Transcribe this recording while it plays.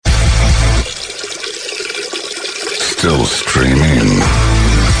Still streaming.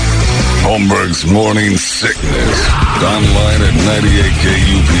 Holmberg's Morning Sickness. Online at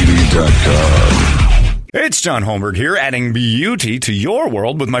 98kupd.com. It's John Holmberg here, adding beauty to your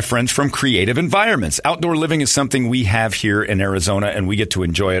world with my friends from Creative Environments. Outdoor living is something we have here in Arizona, and we get to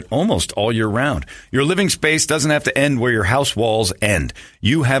enjoy it almost all year round. Your living space doesn't have to end where your house walls end.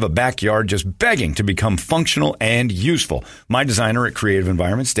 You have a backyard just begging to become functional and useful. My designer at Creative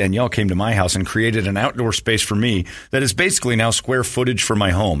Environments, Danielle, came to my house and created an outdoor space for me that is basically now square footage for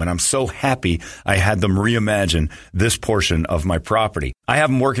my home, and I'm so happy I had them reimagine this portion of my property. I have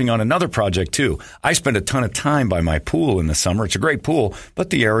them working on another project, too. I spend a ton of time by my pool in the summer. It's a great pool, but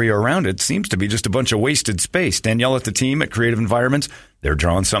the area around it seems to be just a bunch of wasted space. Danielle at the team at Creative Environments, they're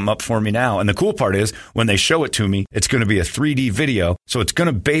drawing something up for me now. And the cool part is, when they show it to me, it's going to be a 3D video, so it's going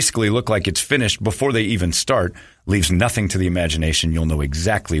to basically look like it's finished before they even start. Leaves nothing to the imagination. You'll know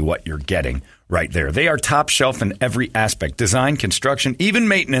exactly what you're getting right there. They are top shelf in every aspect. Design, construction, even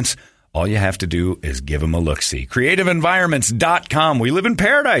maintenance. All you have to do is give them a look-see. CreativeEnvironments.com. We live in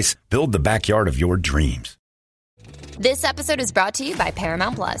paradise. Build the backyard of your dreams. This episode is brought to you by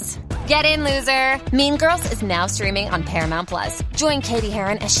Paramount Plus. Get in, loser! Mean Girls is now streaming on Paramount Plus. Join Katie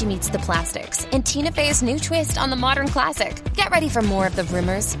Heron as she meets the plastics in Tina Fey's new twist on the modern classic. Get ready for more of the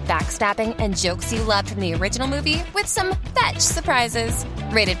rumors, backstabbing, and jokes you loved from the original movie with some fetch surprises.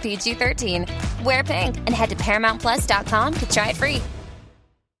 Rated PG-13. Wear pink and head to ParamountPlus.com to try it free.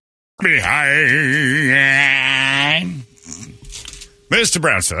 Behind Mr.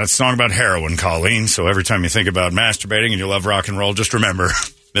 Brownstone. That's a song about heroin, Colleen. So every time you think about masturbating and you love rock and roll, just remember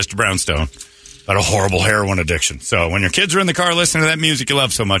Mr. Brownstone about a horrible heroin addiction. So when your kids are in the car listening to that music you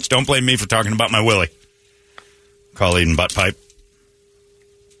love so much, don't blame me for talking about my Willie. Colleen butt pipe.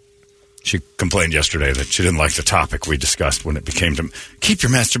 She complained yesterday that she didn't like the topic we discussed when it became to keep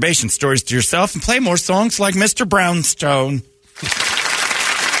your masturbation stories to yourself and play more songs like Mr. Brownstone.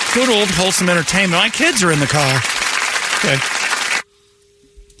 Good old wholesome entertainment. My kids are in the car. Okay.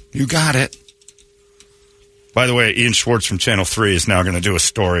 You got it. By the way, Ian Schwartz from Channel 3 is now going to do a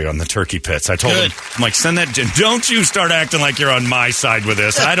story on the turkey pits. I told him, I'm like, send that. Don't you start acting like you're on my side with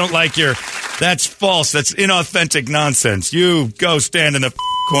this. I don't like your. That's false. That's inauthentic nonsense. You go stand in the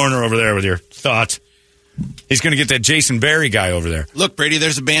corner over there with your thoughts. He's going to get that Jason Barry guy over there. Look, Brady,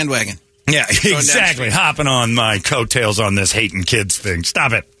 there's a bandwagon. Yeah, exactly. Hopping on my coattails on this hating kids thing.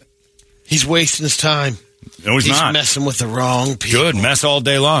 Stop it. He's wasting his time. No, he's not. Messing with the wrong people. Good, mess all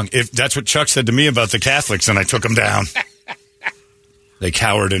day long. If that's what Chuck said to me about the Catholics, and I took them down. They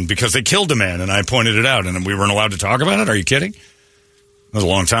cowered in because they killed a man, and I pointed it out, and we weren't allowed to talk about it. Are you kidding? That was a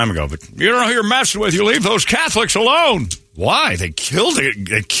long time ago, but you don't know who you're messing with. You leave those Catholics alone. Why? They killed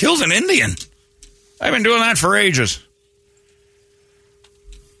an Indian. I've been doing that for ages.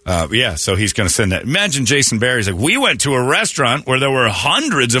 Yeah, so he's going to send that. Imagine Jason Barry's like, we went to a restaurant where there were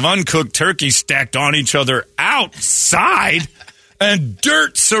hundreds of uncooked turkeys stacked on each other outside, and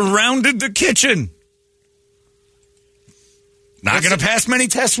dirt surrounded the kitchen. Not going to pass many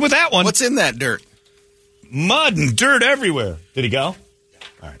tests with that one. What's in that dirt? Mud and dirt everywhere. Did he go? All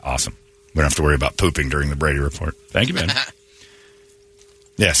right, awesome. We don't have to worry about pooping during the Brady Report. Thank you, man.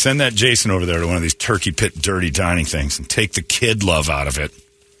 Yeah, send that Jason over there to one of these turkey pit dirty dining things and take the kid love out of it.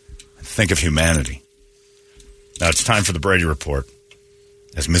 Think of humanity. Now it's time for the Brady Report,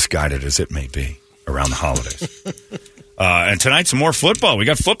 as misguided as it may be around the holidays. And tonight, some more football. We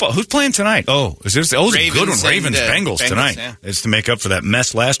got football. Who's playing tonight? Oh, is this? Oh, it's a good one. Ravens-Bengals tonight. Yeah. It's to make up for that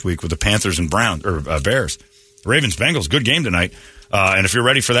mess last week with the Panthers and Bears. Ravens-Bengals, good game tonight. And if you're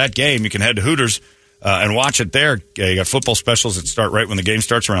ready for that game, you can head to Hooters and watch it there. You got football specials that start right when the game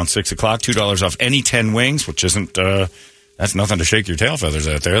starts around 6 o'clock. $2 off any 10 wings, which isn't... That's nothing to shake your tail feathers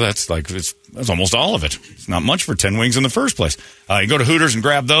out there. That's almost all of it. It's not much for 10 wings in the first place. You go to Hooters and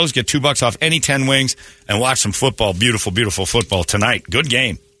grab those, get $2 off any 10 wings, and watch some football. Beautiful, beautiful football tonight. Good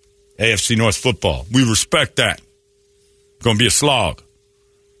game. AFC North football. We respect that. Going to be a slog.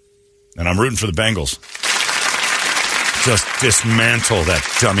 And I'm rooting for the Bengals. Just dismantle that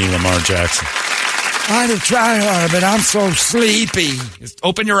dummy Lamar Jackson. I'd have tried harder, but I'm so sleepy. Just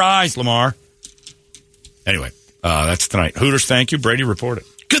open your eyes, Lamar. Anyway. That's tonight. Hooters, thank you. Brady, report it.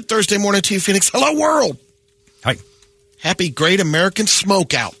 Good Thursday morning to you, Phoenix. Hello, world. Hi. Happy Great American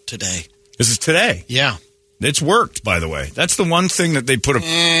Smoke Out today. This is today? Yeah. It's worked, by the way. That's the one thing that they put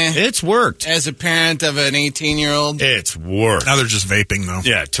it's worked. As a parent of an 18-year-old. It's worked. Now they're just vaping, though.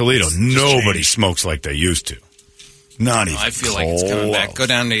 Yeah, Toledo. Nobody smokes like they used to. Not even I feel like it's coming back. Go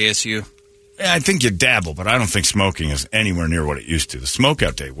down to ASU. Yeah, I think you dabble, but I don't think smoking is anywhere near what it used to. The smoke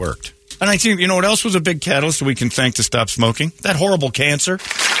out day worked. And I think, you know what else was a big catalyst we can thank to stop smoking? That horrible cancer.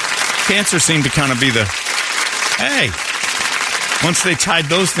 Cancer seemed to kind of be the Hey, once they tied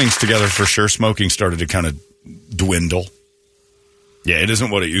those things together, for sure, smoking started to kind of dwindle. Yeah, it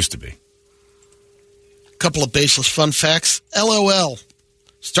isn't what it used to be. A couple of baseless fun facts. LOL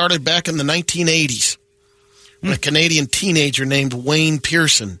started back in the 1980s when a Canadian teenager named Wayne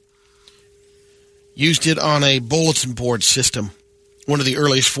Pearson used it on a bulletin board system, one of the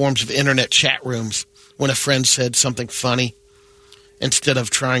earliest forms of internet chat rooms. When a friend said something funny, instead of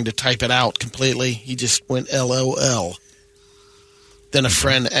trying to type it out completely, he just went LOL. Then a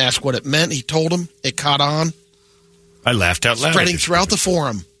friend asked what it meant. He told him. It caught on. I laughed out loud. Spreading throughout the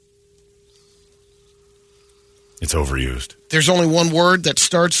forum. It's overused. There's only one word that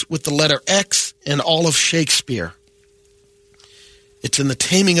starts with the letter X in all of Shakespeare. It's in The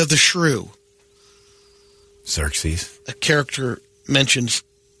Taming of the Shrew. Xerxes. A character mentions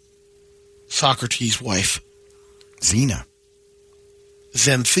Socrates' wife. Xena.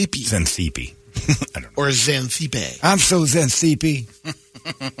 Xanthippe. Xanthippe. I don't know. Or Xanthippe. I'm so Xanthippe.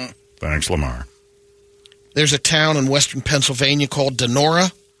 Thanks, Lamar. There's a town in western Pennsylvania called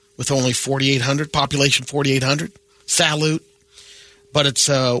Donora with only 4,800, population 4,800. Salute. But it's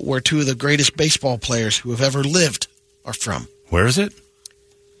where two of the greatest baseball players who have ever lived are from. Where is it?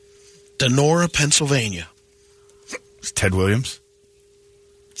 Donora, Pennsylvania. It's Ted Williams?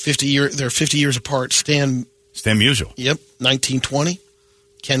 They're 50 years apart. Stan Musial. Yep, 1920.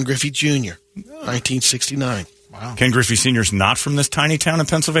 Ken Griffey Jr., 1969. Wow. Ken Griffey Sr. is not from this tiny town in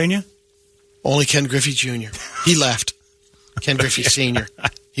Pennsylvania? Only Ken Griffey Jr. He left. Ken Griffey Sr.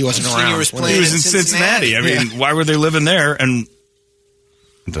 He wasn't around. He was in Cincinnati. I mean, why were they living there? And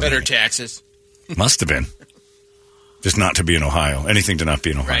better taxes. Must have been. Just not to be in Ohio. Anything to not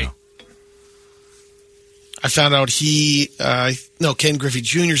be in Ohio. Right. I found out Ken Griffey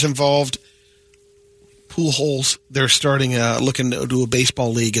Jr.'s involved. Pool holes. They're starting looking to do a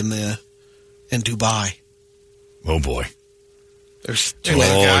baseball league in Dubai. Oh boy. There's two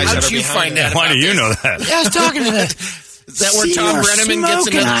other guys. How did you find out? Why do you know that? Yeah, I was talking to that. Is that where Tom Brenneman gets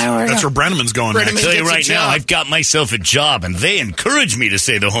in? That's where Brenneman's going next. I'll tell you right now, I've got myself a job, and they encourage me to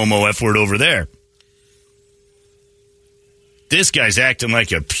say the homo F word over there. This guy's acting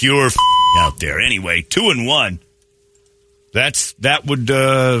like a pure out there. Anyway, 2-1. That would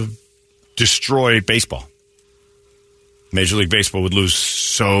destroy baseball. Major League Baseball would lose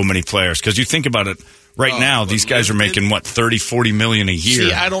so many players. Because you think about it, right now, these guys are making, what, $30, $40 million a year?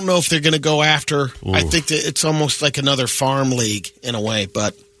 See, I don't know if they're going to go after. Ooh. I think that it's almost like another farm league in a way,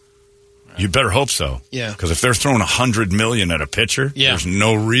 but. You better hope so. Yeah. Because if they're throwing $100 million at a pitcher, there's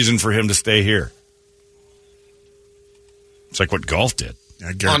no reason for him to stay here. It's like what golf did.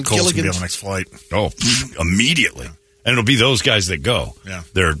 Yeah, Garrett Cole's going to be on the next flight. Oh, immediately. And it'll be those guys that go. Yeah.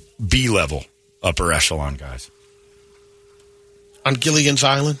 They're B-level, upper echelon guys. On Gilligan's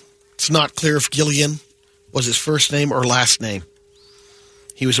Island, it's not clear if Gilligan was his first name or last name.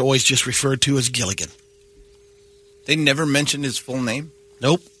 He was always just referred to as Gilligan. They never mentioned his full name?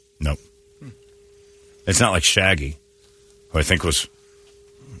 Nope. It's not like Shaggy, who I think was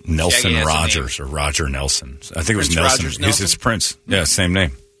Nelson Rogers or Roger Nelson. I think it was Nelson. It's Prince. Yeah, same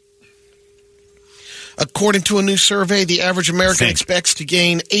name. According to a new survey, the average American expects to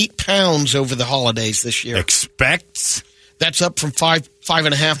gain 8 pounds over the holidays this year. Expects? That's up from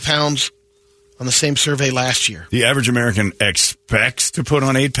 5.5 pounds on the same survey last year. The average American expects to put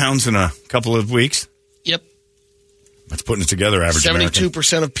on 8 pounds in a couple of weeks? Yep. That's putting it together, average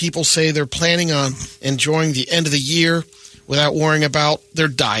 72% of people say they're planning on enjoying the end of the year without worrying about their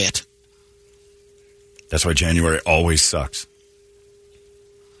diet. That's why January always sucks.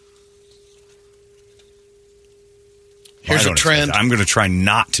 Here's a trend. I'm going to try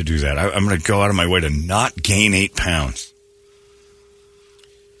not to do that. I'm going to go out of my way to not gain 8 pounds.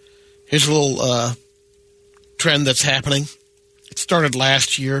 Here's a little trend that's happening. It started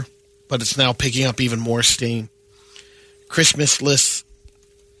last year, but it's now picking up even more steam. Christmas lists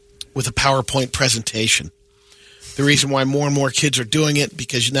with a PowerPoint presentation. The reason why more and more kids are doing it,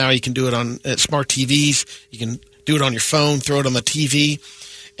 because now you can do it on smart TVs. You can do it on your phone, throw it on the TV.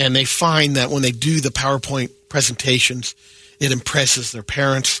 And they find that when they do the PowerPoint presentations, it impresses their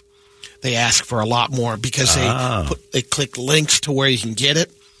parents. They ask for a lot more because they click links to where you can get it.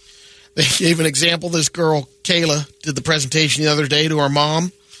 They gave an example. This girl, Kayla, did the presentation the other day to her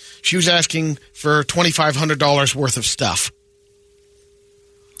mom. She was asking for $2,500 worth of stuff.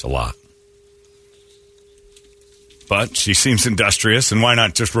 It's a lot. But she seems industrious, and why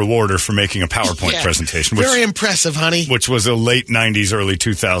not just reward her for making a PowerPoint presentation? Very impressive, honey. Which was a late 90s, early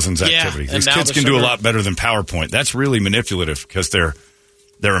 2000s activity. These kids can do a lot better than PowerPoint. That's really manipulative because they're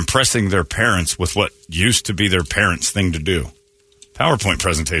impressing their parents with what used to be their parents' thing to do. PowerPoint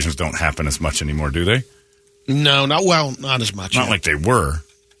presentations don't happen as much anymore, do they? No, not as much. Not like they were.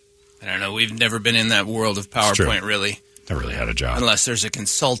 I don't know. We've never been in that world of PowerPoint, really. Never really had a job. Unless there's a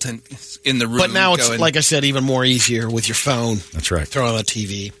consultant in the room. But now it's, like I said, even more easier with your phone. That's right. Throw on a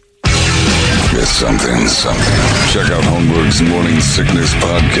TV. Get something. Check out Holmberg's Morning Sickness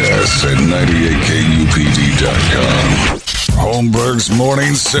Podcast at 98kupd.com. Holmberg's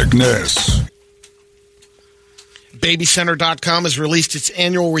Morning Sickness. BabyCenter.com has released its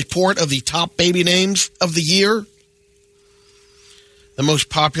annual report of the top baby names of the year. The most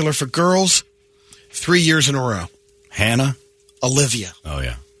popular for girls, 3 years in a row. Hannah? Olivia. Oh,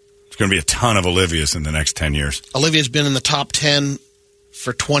 yeah. There's going to be a ton of Olivias in the next 10 years. Olivia's been in the top 10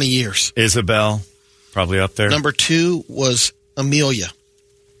 for 20 years. Isabel, probably up there. Number 2 was Amelia.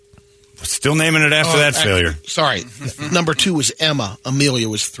 Still naming it after that failure. Sorry. Number 2 was Emma. Amelia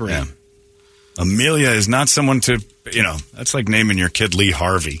was 3. Yeah. Amelia is not someone to, that's like naming your kid Lee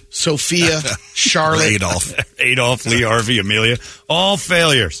Harvey. Sophia, Charlotte. Adolf, Lee Harvey, Amelia. All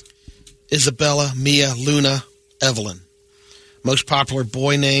failures. Isabella, Mia, Luna, Evelyn. Most popular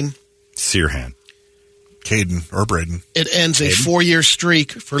boy name? Sirhan. Caden or Braden. It ends a 4-year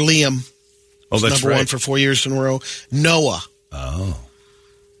streak for Liam. Oh, that's number 1 for 4 years in a row. Noah. Oh.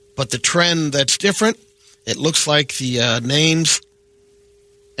 But the trend that's different, it looks like the names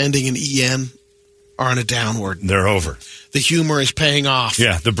ending in EN are on a downward. They're over. The humor is paying off.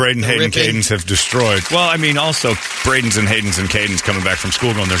 Yeah, the Braden, Hayden, Cadens have destroyed. Well, I mean, also, Bradens and Haydens and Cadens coming back from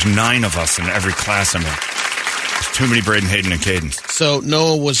school going, there's 9 of us in every class I'm in. There's too many Braden, Hayden, and Cadens. So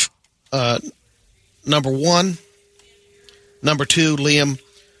Noah was number 1. Number 2, Liam.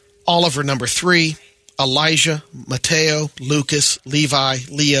 Oliver, number 3. Elijah, Mateo, Lucas, Levi,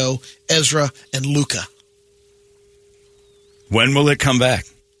 Leo, Ezra, and Luca. When will it come back?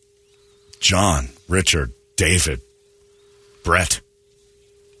 John, Richard, David, Brett,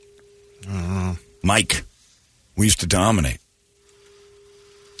 Mike. We used to dominate.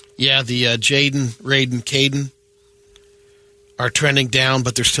 Yeah, the Jaden, Raiden, Caden are trending down,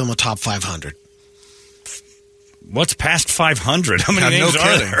 but they're still in the top 500. What's past 500? How many names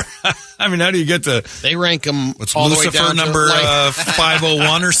are there? I mean, how do you get the... They rank them What's all Lucifer the way down number to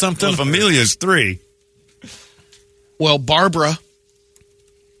 501 or something? Well, if Amelia's 3. Well, Barbara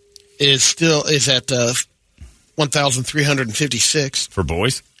is at 1,356 For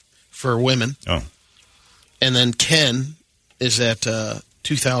boys? for women. Oh. And then Ken is at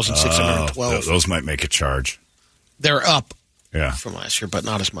 2,612. Those might make a charge. They're up Yeah. from last year, but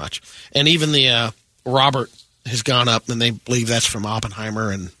not as much. And even the Robert has gone up, and they believe that's from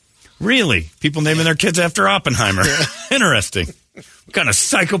Oppenheimer. And Really? People naming their kids after Oppenheimer. Interesting. What kind of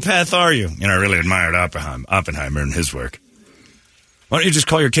psychopath are you? I really admired Oppenheimer and his work. Why don't you just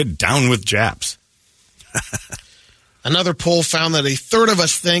call your kid Down with Japs? Another poll found that a third of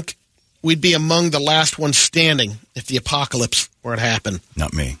us think we'd be among the last ones standing if the apocalypse were to happen.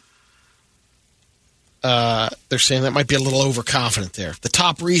 Not me. They're saying that might be a little overconfident there. The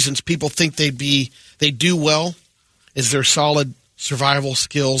top reasons people think they do well is their solid survival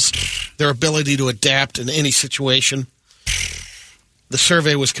skills, their ability to adapt in any situation. The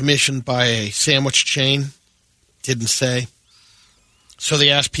survey was commissioned by a sandwich chain. Didn't say. So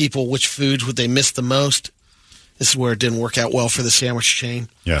they asked people which foods would they miss the most. This is where it didn't work out well for the sandwich chain.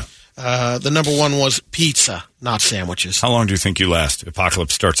 Yeah. The number 1 was pizza, not sandwiches. How long do you think you last?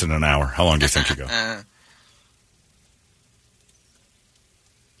 Apocalypse starts in an hour. How long do you think you go?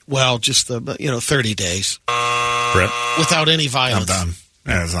 Well, just 30 days. Brett? Without any violence. I'm done.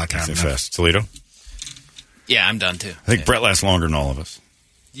 Yeah, it's not counting. Fast. Toledo? Yeah, I'm done too. I think Brett lasts longer than all of us.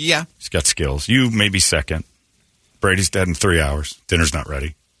 Yeah. He's got skills. You maybe second. Brady's dead in 3 hours. Dinner's not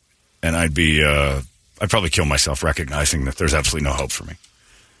ready. And I'd probably kill myself recognizing that there's absolutely no hope for me.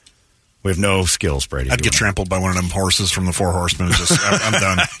 We have no skills, Brady. I'd get trampled by one of them horses from the Four Horsemen. I'm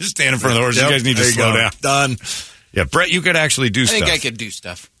done. Just stand in front of the horse. Yep, you guys need to slow down. Done. Yeah, Brett, you could actually do stuff. I think I could do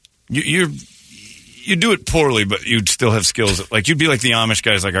stuff. You do it poorly, but you'd still have skills. Like, you'd be like the Amish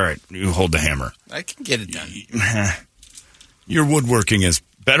guys, like, all right, you hold the hammer. I can get it done. Your woodworking is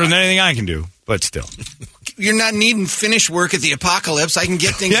better than anything I can do, but still. You're not needing finished work at the apocalypse. I can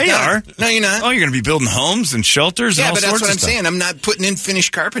get things done. Yeah, you are. No, you're not. Oh, you're going to be building homes and shelters and all sorts of stuff. Yeah, but that's what I'm saying. I'm not putting in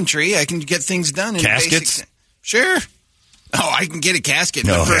finished carpentry. I can get things done. Caskets? Sure. Oh, I can get a casket in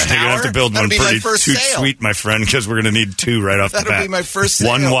No, the first you're hour. going to have to build That'll one be pretty my first too sale. sweet, my friend, because we're going to need 2 right off the bat. That'll be my first sale.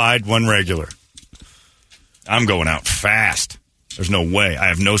 1 wide, 1 regular. I'm going out fast. There's no way. I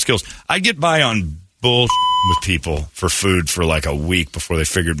have no skills. I get by on bullshit with people for food for like a week before they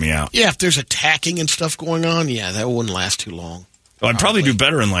figured me out. Yeah, if there's attacking and stuff going on, yeah, that wouldn't last too long. Well, I'd probably do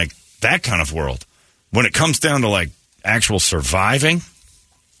better in like that kind of world. When it comes down to like actual surviving,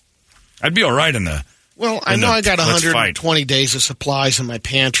 I'd be all right in the Well, I know I got 120 days of supplies in my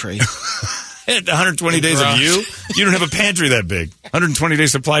pantry. 120 days of you? You don't have a pantry that big. 120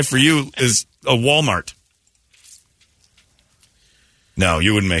 days supply for you is a Walmart. No,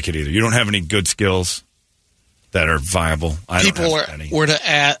 you wouldn't make it either. You don't have any good skills that are viable. People were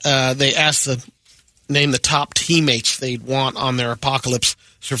to they asked to name the top teammates they'd want on their apocalypse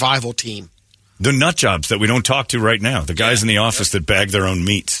survival team. The nut jobs that we don't talk to right now. The guys in the office that bag their own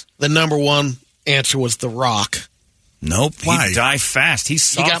meats. The number one answer was The Rock. Nope. Why? He'd die fast. He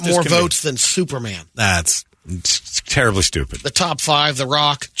got more votes than Superman. That's terribly stupid. The top 5, The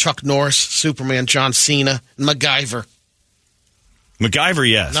Rock, Chuck Norris, Superman, John Cena, and MacGyver. MacGyver,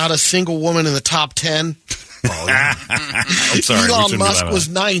 yes. Not a single woman in the top 10. I'm sorry. Elon Musk was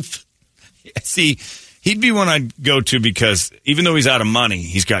 9th. See, he'd be one I'd go to because even though he's out of money,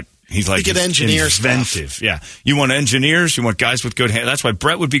 he's like he could engineer inventive. Stuff. Yeah. You want engineers, you want guys with good hands. That's why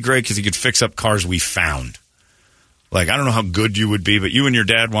Brett would be great because he could fix up cars we found. Like, I don't know how good you would be, but you and your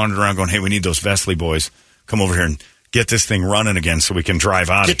dad wandered around going, hey, we need those Vesely boys. Come over here and get this thing running again so we can drive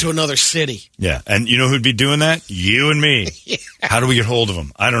out. Get to another city. Yeah. And you know who'd be doing that? You and me. Yeah. How do we get hold of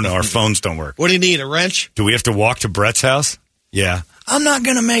them? I don't know. Our phones don't work. What do you need, a wrench? Do we have to walk to Brett's house? Yeah. I'm not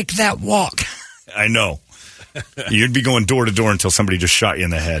going to make that walk. I know. You'd be going door to door until somebody just shot you in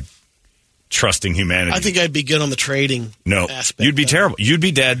the head. Trusting humanity. I think I'd be good on the trading aspect. You'd be terrible. You'd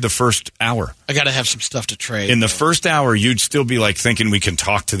be dead the first hour. I got to have some stuff to trade. In the first hour, you'd still be like thinking we can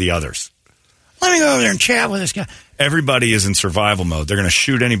talk to the others. Let me go over there and chat with this guy. Everybody is in survival mode. They're going to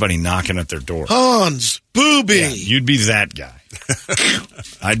shoot anybody knocking at their door. Hans, booby. Yeah, you'd be that guy.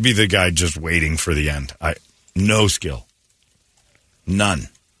 I'd be the guy just waiting for the end. No skill. None.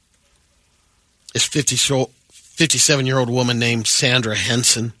 This 57-year-old woman named Sandra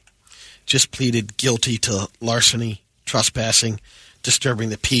Henson just pleaded guilty to larceny, trespassing, disturbing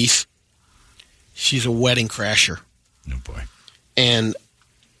the peace. She's a wedding crasher. Oh, boy. And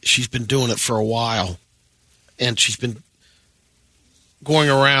she's been doing it for a while. And she's been going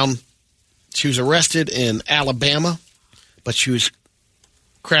around. She was arrested in Alabama, but she was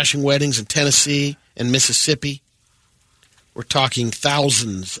crashing weddings in Tennessee and Mississippi. We're talking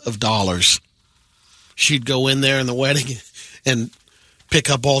thousands of dollars. She'd go in there in the wedding and pick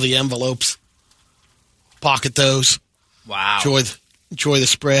up all the envelopes, pocket those. Wow. Enjoy the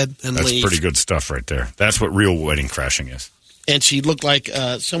spread and That's leave. pretty good stuff right there. That's what real wedding crashing is. And she looked like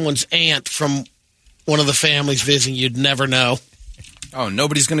someone's aunt from one of the families visiting. You'd never know. Oh,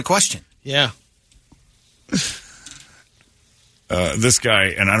 nobody's going to question. Yeah. This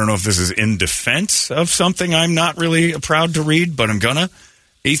guy, and I don't know if this is in defense of something I'm not really proud to read, but I'm gonna.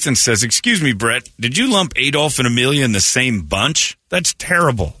 Ethan says, excuse me, Brett, did you lump Adolf and Amelia in the same bunch? That's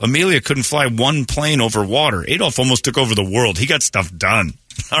terrible. Amelia couldn't fly one plane over water. Adolf almost took over the world. He got stuff done.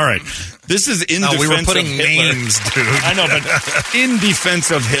 All right. This is in defense we were putting of Hitler. names, dude. I know, but in defense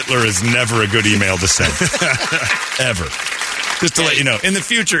of Hitler is never a good email to send. Ever. Just to let you know. In the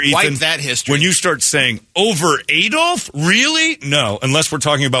future, Ethan, wipe that history. when you start saying, over Adolf? Really? No, unless we're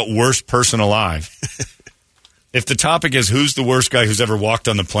talking about worst person alive. If the topic is who's the worst guy who's ever walked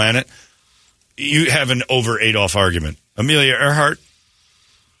on the planet, you have an over Adolf argument. Amelia Earhart,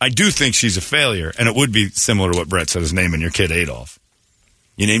 I do think she's a failure, and it would be similar to what Brett said, is naming your kid Adolf.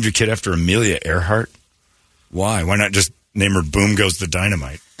 You named your kid after Amelia Earhart? Why? Why not just name her Boom Goes the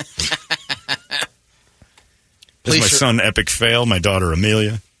Dynamite? Is my son Epic Fail, my daughter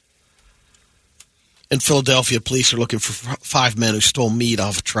Amelia? In Philadelphia, police are looking for 5 men who stole meat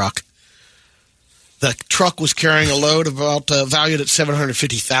off a truck. The truck was carrying a load about valued at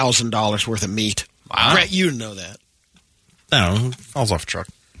 $750,000 worth of meat. Wow. Brett, you know that. No, it falls off a truck.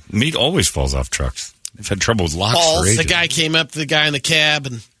 Meat always falls off trucks. They've had trouble with locks for ages. The guy came up to the guy in the cab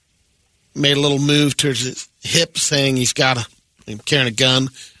and made a little move towards his hip, saying he's carrying a gun.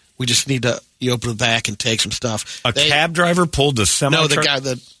 We just need you open the back and take some stuff. A cab driver pulled a semi truck? No, the guy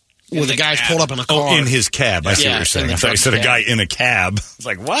the guy's pulled up in a car. Oh, in his cab. I see what you're saying. I thought you said a guy in a cab. It's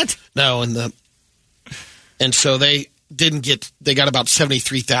like, what? No, and so they got about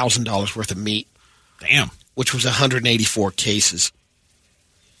 $73,000 worth of meat. Damn. Which was 184 cases.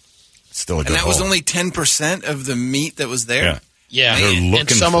 Still a good And that was haul. only 10% of the meat that was there? Yeah. They're looking and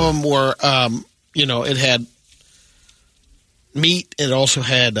some for of them were, it had meat. It also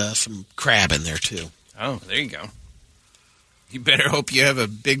had some crab in there, too. Oh, there you go. You better hope you have a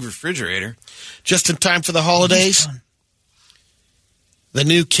big refrigerator. Just in time for the holidays, the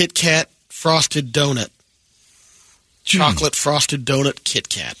new Kit Kat Frosted Donut. Chocolate Frosted Donut Kit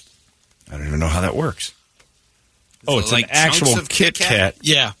Kat. I don't even know how that works. Oh, it's like an actual chunks of Kit Kat.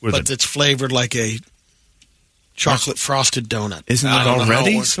 Yeah, but it's flavored like a chocolate frosted donut. Isn't it I don't know how it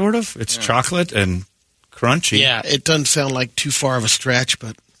already, works. sort of? It's chocolate and crunchy. Yeah, it doesn't sound like too far of a stretch,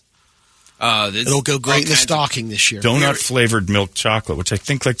 but it'll go great in the stocking this year. Donut-flavored milk chocolate, which I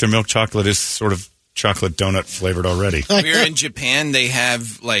think like their milk chocolate is sort of chocolate donut flavored already. We're in Japan. They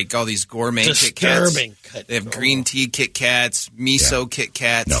have like all these gourmet Kit Kats. They have green tea Kit Kats, miso Kit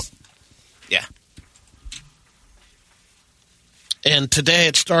Kats. No. Yeah. And today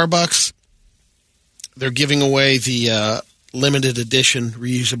at Starbucks, they're giving away the limited edition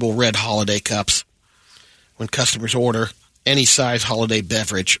reusable red holiday cups when customers order any size holiday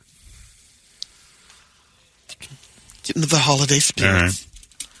beverage. Get into the holiday spirit. All right.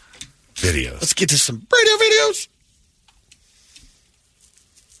 Videos. Let's get to some radio videos.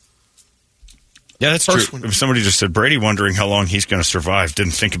 Yeah, that's First true. one. If somebody just said, Brady wondering how long he's going to survive,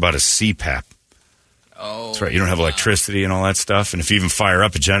 didn't think about his CPAP. Oh, that's right. You don't have electricity and all that stuff. And if you even fire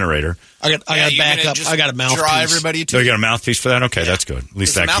up a generator. I got backup. I got a mouthpiece. Draw everybody to you got a mouthpiece for that? Okay, that's good. At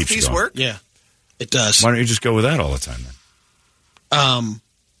least that keeps you going. work? Yeah, it does. Why don't you just go with that all the time then?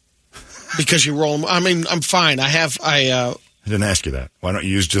 Because you roll them. I mean, I'm fine. I didn't ask you that. Why don't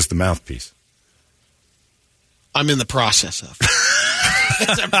you use just the mouthpiece? I'm in the process of.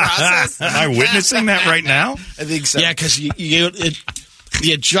 It's a process. Am I witnessing that right now? I think so. Yeah, because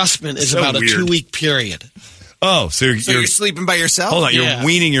the adjustment is So about weird. a 2-week period. Oh, so you're sleeping by yourself? Hold on, Yeah. you're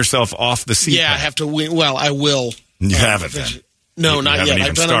weaning yourself off the CPAP. Yeah, I have to wean. Well, I will. You haven't then. No, You not haven't yet. even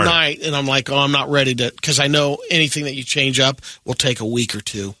I've done started. a night, and I'm like, I'm not ready to, because I know anything that you change up will take a week or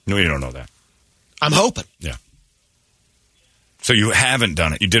two. No, you don't know that. I'm hoping. Yeah. So you haven't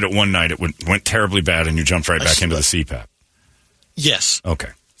done it. You did it one night. It went terribly bad, and you jumped right back into the CPAP. Yes. Okay.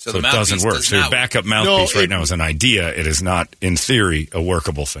 So So the it doesn't mouthpiece work. does So your not backup work. mouthpiece No, right now is an idea. It is not, in theory, a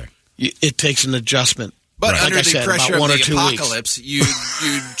workable thing. It takes an adjustment. But Like under I the said, pressure about 1 of or the 2 weeks. apocalypse, you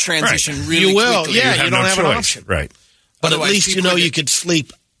transition really You will, quickly. yeah. You don't no have an choice. option. Right. But Otherwise, at least you people know are you could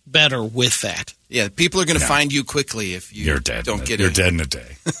sleep better with that. Yeah, people are going to find you quickly if you You're dead. don't get You're it. dead in a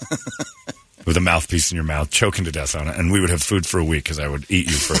day. With a mouthpiece in your mouth, choking to death on it. And we would have food for a week because I would eat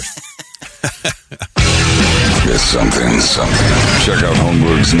you first. It's something. Check out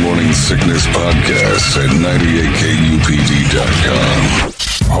Holmberg's Morning Sickness Podcast at 98kupd.com.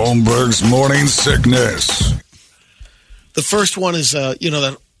 Holmberg's Morning Sickness. The first one is,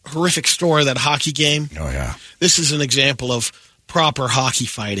 that horrific story, that hockey game. Oh, yeah. This is an example of proper hockey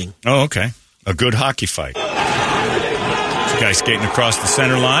fighting. Oh, okay. A good hockey fight. This guy skating across the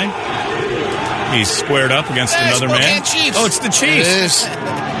center line. He's squared up against another man. Chiefs. Oh, it's the Chiefs. It is.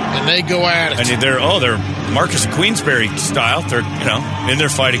 And they go at it. And they're Marcus Queensberry style. They're, in their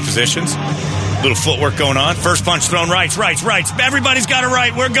fighting positions. Little footwork going on. First punch thrown rights. Everybody's got a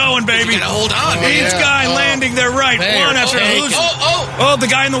right. We're going, baby. You gotta hold on, Each guy landing their right. One after another. Oh, the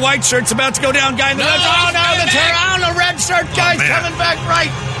guy in the white shirt's about to go down. Guy in the the red shirt guy's coming back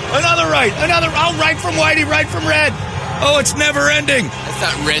right. Another right. Right from Whitey, right from red. Oh, it's never ending. That's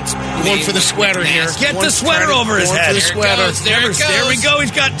not Red's. One for the sweater here. Get the sweater over his head. For the sweater. There it goes. There we go. He's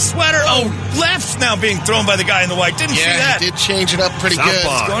got sweater. Oh, left's now being thrown by the guy in the white. Didn't see that. He did change it up pretty good.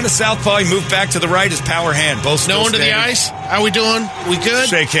 He's going to southpaw. He moved back to the right. His power hand. Both No one to the ice. How we doing? We good?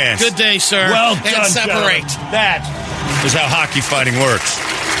 Shake hands. Good day, sir. Well and done, separate. gentlemen. That is how hockey fighting works.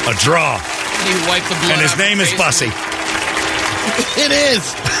 A draw. You wipe the blood And his off your name is face. Bussy. It is.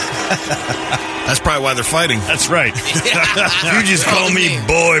 That's probably why they're fighting. That's right. You just call me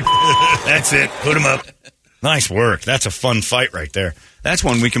boy. That's it. Put him up. Nice work. That's a fun fight right there. That's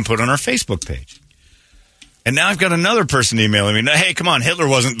one we can put on our Facebook page. And now I've got another person emailing me. Hey, come on. Hitler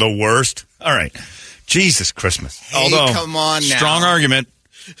wasn't the worst. All right. Jesus Christmas. Hey, Although, come on now. strong argument.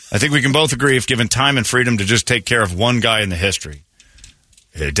 I think we can both agree if given time and freedom to just take care of one guy in the history.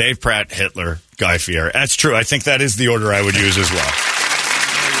 Dave Pratt, Hitler, Guy Fieri. That's true. I think that is the order I would use as well.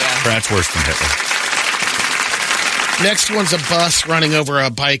 Pratt's worse than Hitler. Next one's a bus running over a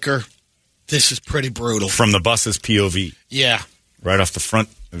biker. This is pretty brutal. From the bus's POV. Yeah. Right off the front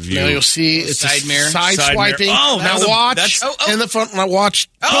view. Now you'll see it's Side mirror. Side Side swiping. mirror. Oh, now that's watch. In the front. Now watch.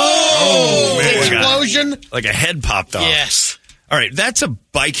 Oh, man. Explosion. Like a head popped off. Yes. All right, that's a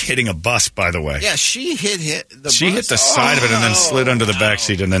bike hitting a bus, by the way. Yeah, she hit the She bus. hit the side of it and then slid under the back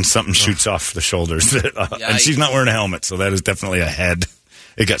seat, and then something shoots off the shoulders. And she's not wearing a helmet, so that is definitely a head.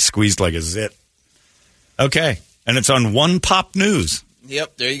 It got squeezed like a zit. Okay, and it's on One Pop News.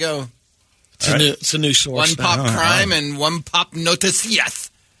 Yep, there you go. It's a new source. One pop crime and one pop noticias.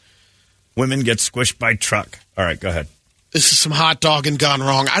 Women get squished by truck. All right, go ahead. This is some hot dogging gone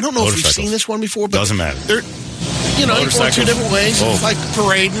wrong. I don't know if we've Motorcycles. seen this one before, but Doesn't matter. They're, you know, going two different ways. Oh. It's like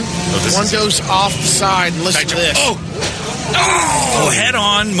parading. this One is- goes off the side, and listen to this. Oh,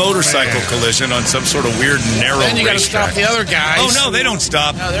 Head-on motorcycle collision on some sort of weird, narrow Then you got to stop racetrack. the other guys. Oh, no, they don't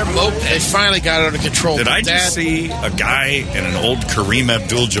stop. No, they're moped. They finally got it under control. Did I just see a guy in an old Kareem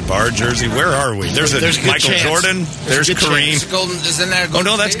Abdul-Jabbar jersey? Where are we? There's a good Michael chance. Jordan. There's Kareem. Isn't that Oh,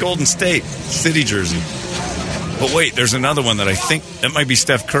 no, that's Golden State. City jersey. But wait, there's another one that I think that might be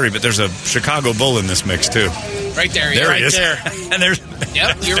Steph Curry, but there's a Chicago Bull in this mix, too. Right there. There he is. there. And there's...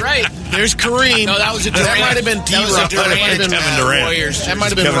 Yep, you're right. There's Kareem. No, that was a Durant. That might have been D-Rock. That might have been Kevin Durant. Warriors. That might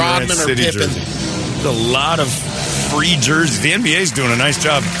have been Kevin Rodman Durant's or City Pippen. jersey. There's a lot of free jerseys. The NBA's doing a nice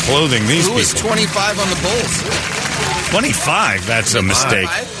job clothing these Who was people. 25 on the Bulls? 25? That's a mistake.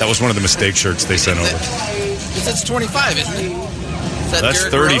 That was one of the mistake shirts they sent over. That's 25, isn't it? Is that That's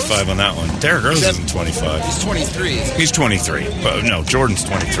Derrick 35 Rose? on that one. Derrick Rose isn't 25. He's 23. Isn't he? He's 23. But no, Jordan's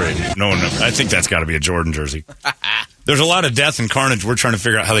 23. No one. I think that's got to be a Jordan jersey. There's a lot of death and carnage. We're trying to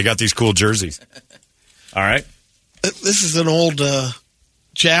figure out how they got these cool jerseys. All right. This is an old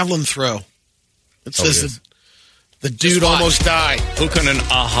javelin throw. It says is. the dude almost died. Hukunen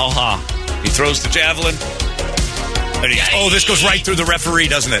Ahaha. He throws the javelin. And this goes right through the referee,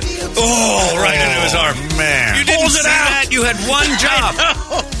 doesn't it? Oh, right into his arm. Man. You didn't see that. You had one job.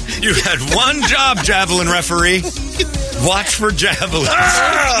 You had one job, javelin referee. Watch for javelins.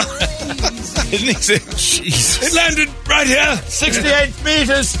 Isn't he saying, Jesus. It landed right here, 68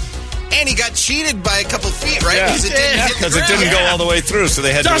 meters. And he got cheated by a couple feet, right? Yeah. Because it didn't go all the way through, so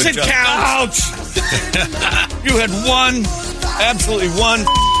they had to adjust. Doesn't count. Ouch. You had absolutely one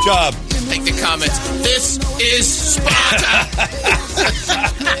job. Take the comments. This is Sparta.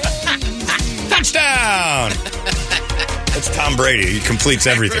 Touchdown. That's Tom Brady. He completes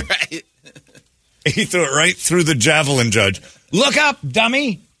everything. Right. He threw it right through the javelin judge. Look up,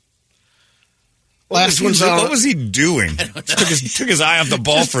 dummy. What was he doing? Took his eye off the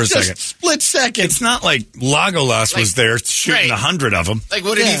ball for a second. Split second. It's not like Lagolas was there shooting 100 of them. Like,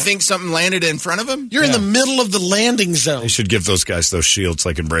 what did he think? Something landed in front of him? You're in the middle of the landing zone. They should give those guys those shields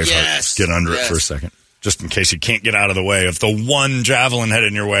like in Braveheart. Yes. Get under it for a second. Just in case you can't get out of the way of the one javelin headed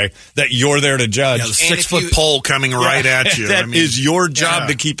in your way that you're there to judge. Yeah, the 6-foot pole coming right at you. That is your job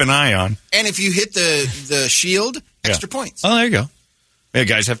to keep an eye on. And if you hit the shield, extra points. Oh, there you go. Yeah,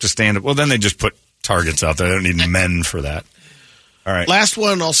 guys have to stand up. Well, then they just put targets out there. They don't need men for that. All right. Last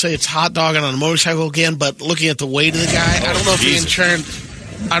one, I'll say it's hot dogging on a motorcycle again, but looking at the weight of the guy, I don't know if he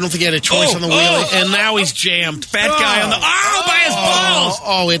I don't think he had a choice on the wheel, and now he's jammed. Fat guy on the... by his balls!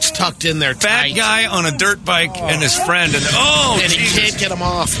 Oh, it's tucked in there Fat tight. guy on a dirt bike and his friend, and he can't get him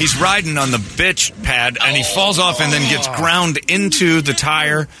off. He's riding on the bitch pad, and he falls off and then gets ground into the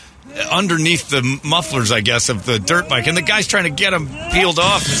tire underneath the mufflers, I guess, of the dirt bike. And the guy's trying to get him peeled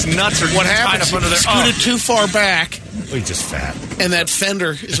off. His nuts are what tied happens? up under there. Scooted too far back. Well, he's just fat. And that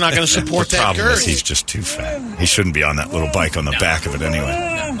fender is not going to support the that problem girth. is he's just too fat. He shouldn't be on that little bike on the back of it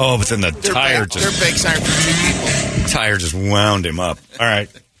anyway. Oh, but then the Their tire bikes aren't for two people. tire just wound him up. All right.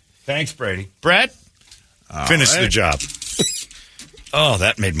 Thanks, Brady. Brett, finish the job. Oh,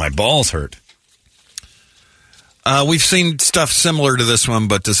 that made my balls hurt. We've seen stuff similar to this one,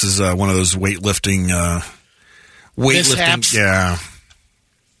 but this is one of those weightlifting. Mishaps. Yeah.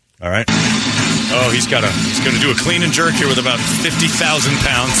 All right. Oh, he's going to do a clean and jerk here with about 50,000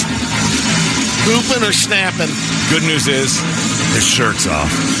 pounds. Hooping or snapping? Good news is his shirt's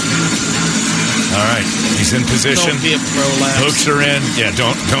off. All right, he's in position. Don't be a prolapse. Hooks are in. Yeah,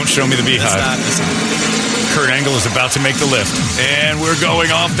 don't show me the beehive. Kurt Angle is about to make the lift, and we're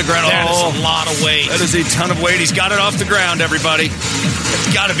going off the ground. That is a lot of weight. That is a ton of weight. He's got it off the ground, everybody.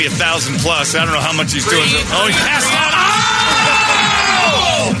 It's got to be 1,000 plus. I don't know how much he's doing. Oh, he passed out.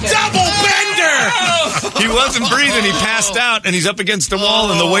 Oh! Double bender! He wasn't breathing. He passed out, and he's up against the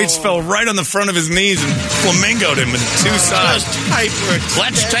wall, and the weights fell right on the front of his knees and flamingoed him in two sides.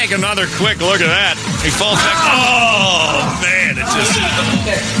 Let's take another quick look at that. He falls back. Oh, man.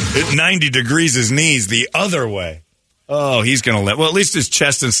 It 90 degrees his knees the other way. Oh, he's going to let... Well, at least his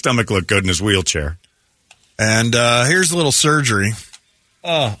chest and stomach look good in his wheelchair. And here's a little surgery.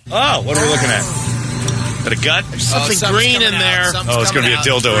 Oh, what are we looking at? Is that a gut? Something green in there. Oh, it's going to be a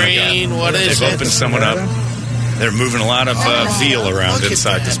dildo in a gut. Green, what is They've it? opened someone up. They're moving a lot of veal around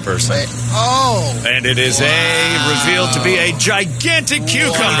inside this person. Oh. And it is revealed to be a gigantic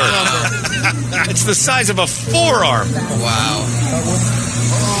cucumber. It's the size of a forearm. Wow.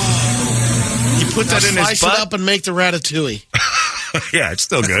 You put that in his Slice butt? it up and make the ratatouille. Yeah, it's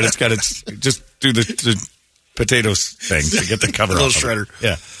still good. It's got its... Just do the potatoes thing to get the cover off. A little shredder.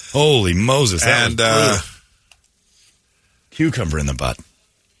 Yeah. Holy Moses. That And was cucumber in the butt.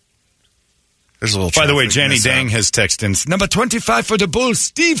 There's a little. By the way, Jenny Dang has texted in, number 25 for the Bulls,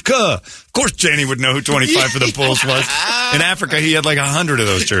 Steve Kerr. Of course, Jenny would know who 25 for the Bulls was. In Africa, he had like 100 of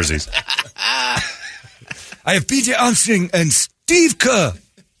those jerseys. I have Peter Ansing and Steve Kerr.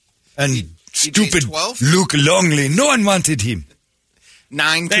 And stupid Luke Longley. No one wanted him.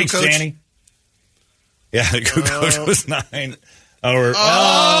 9 Thanks, Kukoc. Jenny. Yeah, the Kukoc was 9. Okay, let's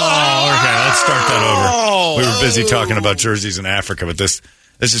start that over. We were busy talking about jerseys in Africa, but this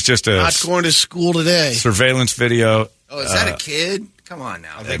is just a... Not going to school today. Surveillance video. Oh, is that a kid? Come on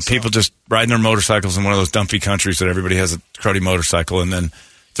now. People just riding their motorcycles in one of those dumpy countries that everybody has a cruddy motorcycle, and then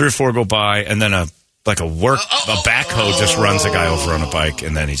 3 or 4 go by, and then a backhoe just runs a guy over on a bike,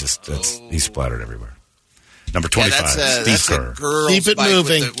 and then he's splattered everywhere. Number 25, Steve Kerr. Keep it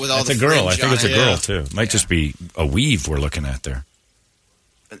moving. That's a girl. I think it's a girl, too. Might just be a weave we're looking at there.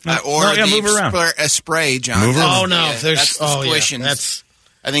 Move around. A spray, John. Move around. Oh, no. Yeah, that's the squishing.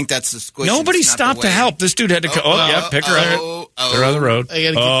 I think that's the squishing. Nobody stopped to help. This dude had to pick her out. Pick her out of the road. Look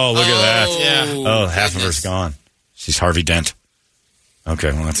at that. Yeah. Oh, half of her's gone. She's Harvey Dent.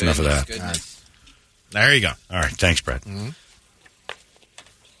 Okay, well, that's enough of that. There you go. All right, thanks, Brad. Mm-hmm.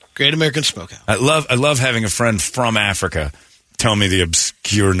 Great American Smokehouse. I love having a friend from Africa tell me the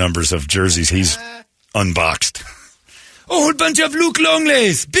obscure numbers of jerseys he's unboxed. A whole bunch of Luke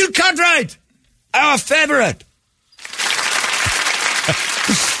Longleys. Bill Cartwright, our favorite.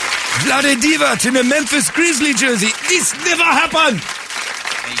 Vlade Divac in a Memphis Grizzly jersey. This never happened.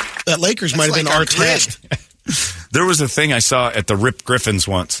 That Lakers might have been our test. There was a thing I saw at the Rip Griffins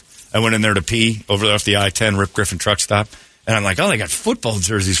once. I went in there to pee over off the I-10 Rip Griffin truck stop. And I'm like, they got football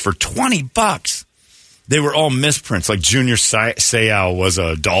jerseys for $20. They were all misprints. Like Junior Seau was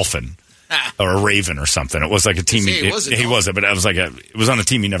a Dolphin or a Raven or something. It was like a team. He wasn't, but it was it was on a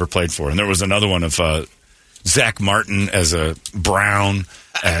team he never played for. And there was another one of Zach Martin as a Brown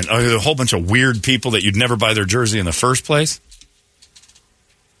and a whole bunch of weird people that you'd never buy their jersey in the first place.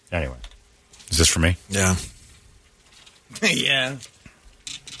 Anyway, is this for me? Yeah. Yeah.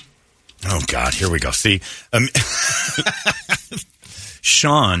 Oh, God, here we go. See,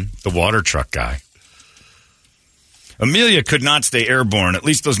 Sean, the water truck guy. Amelia could not stay airborne. At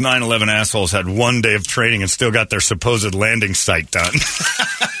least those 9/11 assholes had 1 day of training and still got their supposed landing site done.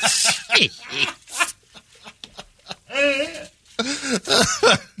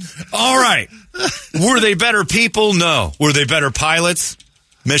 All right. Were they better people? No. Were they better pilots?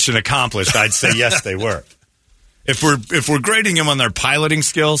 Mission accomplished. I'd say yes, they were. If we're grading them on their piloting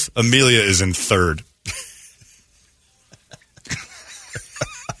skills, Amelia is in third.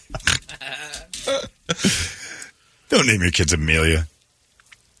 Don't name your kids Amelia.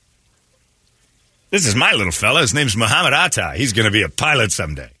 This is my little fella. His name's Muhammad Atta. He's going to be a pilot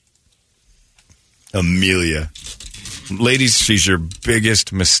someday. Amelia. Ladies, she's your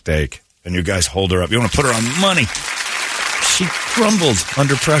biggest mistake. And you guys hold her up. You want to put her on money. She crumbled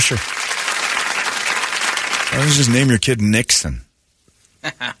under pressure. Why don't you just name your kid Nixon?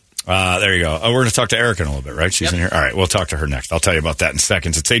 There you go. We're going to talk to Erica in a little bit, right? She's in here. All right, we'll talk to her next. I'll tell you about that in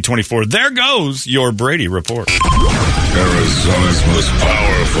seconds. It's 8:24. There goes your Brady Report. Arizona's most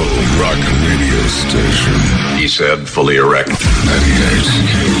powerful rock radio station. He said, fully erect. 98